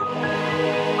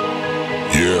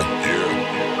Yeah.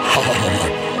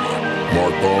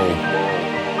 Mark Bone,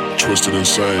 Twisted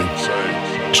Insane,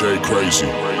 Jay Crazy,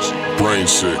 Brain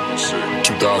Sick,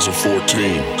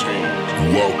 2014.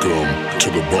 Welcome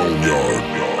to the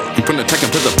Boneyard. I'm finna take him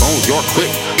to the boneyard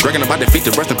quick. Dragging the body feet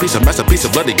to rest in peace. A masterpiece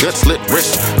of bloody gut, slit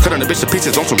wrist. Cutting the bitch to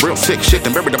pieces on some real sick shit.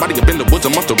 And bury the body up in the woods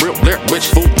amongst the real Blair Witch.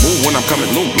 Full moon when I'm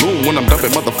coming, loon when I'm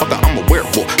dumping. Motherfucker, I'm a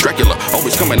werewolf. Dracula,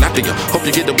 always coming after you. Hope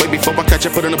you get away before I catch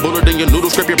you. Put in a bullet in your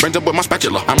noodle, scrape your brains up with my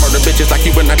spatula. I murder bitches like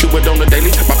you and I do it on the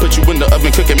daily. I put you in the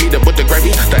oven, cooking meat up with the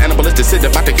gravy. The animalistic sit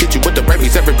about to hit you with the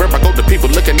rabies. Everywhere I go, the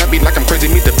people looking at me like I'm crazy.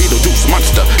 Meet the Beetlejuice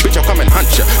monster. Bitch, I'll come and hunt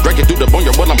ya. Drag you through the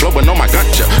boneyard while I'm blowing on my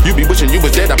guncha. You be wishing you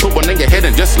was dead. I put one in your head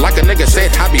and just like a nigga said,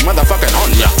 I be motherfucking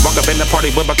on ya. Walk up in the party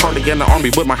with Bacardi in the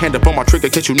army, with my hand up on my trigger,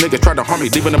 catch you niggas try to harm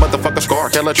me, leaving the motherfucker scar,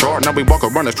 hella char. Now we walk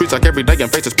around the streets like every day and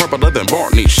faces purpler than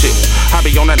Barney shit. I be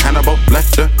on that Hannibal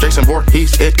Lecter, Jason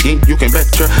Voorhees, Ed Gein, you can bet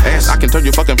your ass I can turn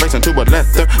your fucking face into a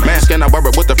leather mask, and I wear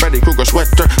it with the Freddy Krueger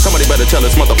sweater. Somebody better tell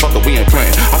this motherfucker we ain't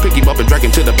playing. I'll pick him up and drag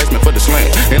him to the basement for the slang.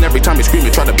 And every time he scream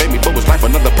and try to beg me for his life,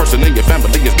 another person in your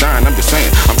family is dying. I'm just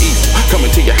saying, I'm evil. Coming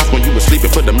to your house when you was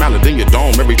sleeping, put the mallet in your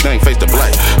dome, everything face to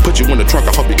black. Put you in the trunk,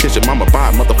 I hope you kiss your mama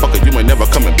bye. Motherfucker, you ain't never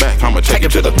coming back. I'ma take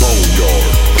you to the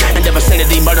boneyard. In the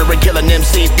vicinity, murdering, killing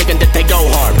MCs, thinking that they go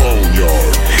hard.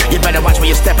 Boneyard. You better watch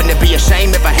where you're stepping and be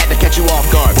ashamed if I had to catch you off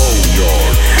guard.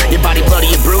 Boneyard. Your body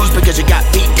bloody and bruised because you got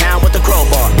beat down with a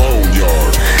crowbar.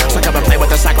 Boneyard. So come and play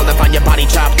with the cycle and find your body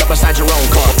chopped up beside your own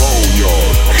car.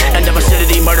 Boneyard. In the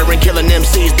vicinity, murdering, killing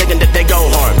MCs, thinking that they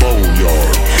go hard.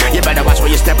 Boneyard. You better watch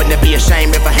where you're stepping and be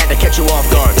ashamed if I had to catch you off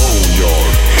guard.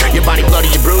 Boneyard. Your body bloody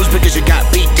and bruised because you got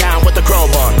beat down with a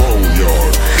crowbar.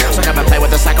 Boneyard. So come and play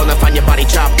with the cycle and find your body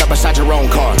chopped up beside your own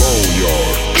car.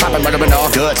 Boneyard. Chopping, murdering all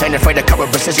goods, ain't afraid to cut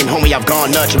with precision, homie, I've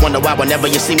gone nuts. You wonder why whenever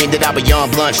you see me that I be on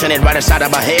blunt. Shining right inside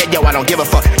of my head, yo, I don't give a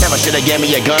fuck. Never should've gave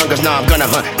me a gun, cause now I'm gonna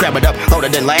hunt. Grab it up, hold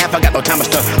it and laugh, I got no time to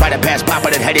stuff. Right it past pop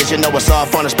it and haters, you know it's all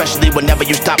fun. Especially whenever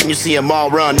you stop and you see them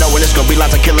all run, knowing it's gonna be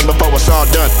lots of killing before it's all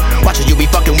done. Watching you be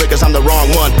fucking with cause I'm the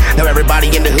wrong one. Now everybody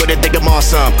in the hood, they think I'm on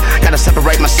some. Gotta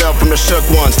separate myself from the shook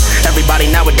ones. Everybody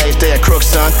nowadays, they a crook,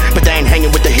 son, but they ain't hanging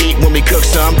with the heat when we cook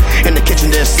some. In the kitchen,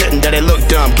 they're sitting there, they look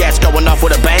dumb. Gas going off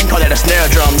with a bang, call that a snare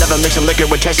drum. Never mixing liquor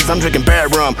with chases, I'm drinking bear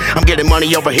rum. I'm getting money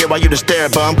over here while you the stare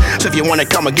bum. So if you wanna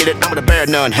come and get it, I'm the bear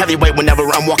none. Heavyweight whenever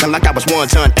I'm walking like I was 1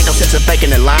 ton. Ain't no sense of faking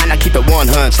in line, I keep it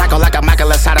 100. Cycle like a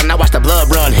Michaelis side and I watch the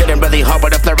blood run. Hitting really hard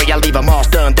with a flurry, I leave them all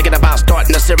stunned. Thinking about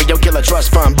starting a serial killer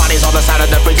trust fund. Bodies on the side of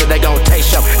the freezer, they gon'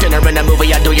 taste show. Dinner in the movie,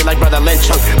 I do you like Brother Lynch.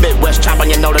 Midwest chop on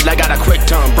your know that I got a quick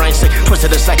tongue. Brain sick,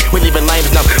 twisted to say, we leaving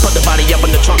lames numb. Put the body up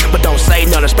in the trunk, but don't say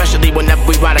none. Especially whenever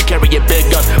we ride, I carry a big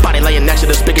gun. Body laying next to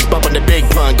the spigots, bumping the big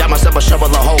pun. Got myself a shovel,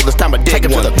 a hole, this time I dig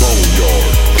one. To the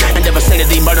boneyard. In the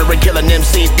vicinity, murdering, killing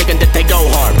MCs, thinking that they go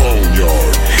hard.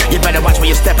 Boneyard. You better watch where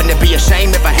you're stepping and be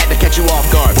ashamed if I had to catch you off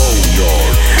guard.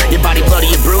 Boneyard. Your body bloody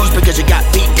and bruised because you got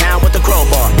beat down with a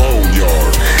crowbar.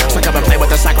 Boneyard. So come and play with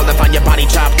the cycle and find your body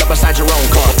chopped up beside your own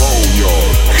car.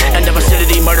 Boneyard. In the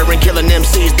vicinity, murdering, killing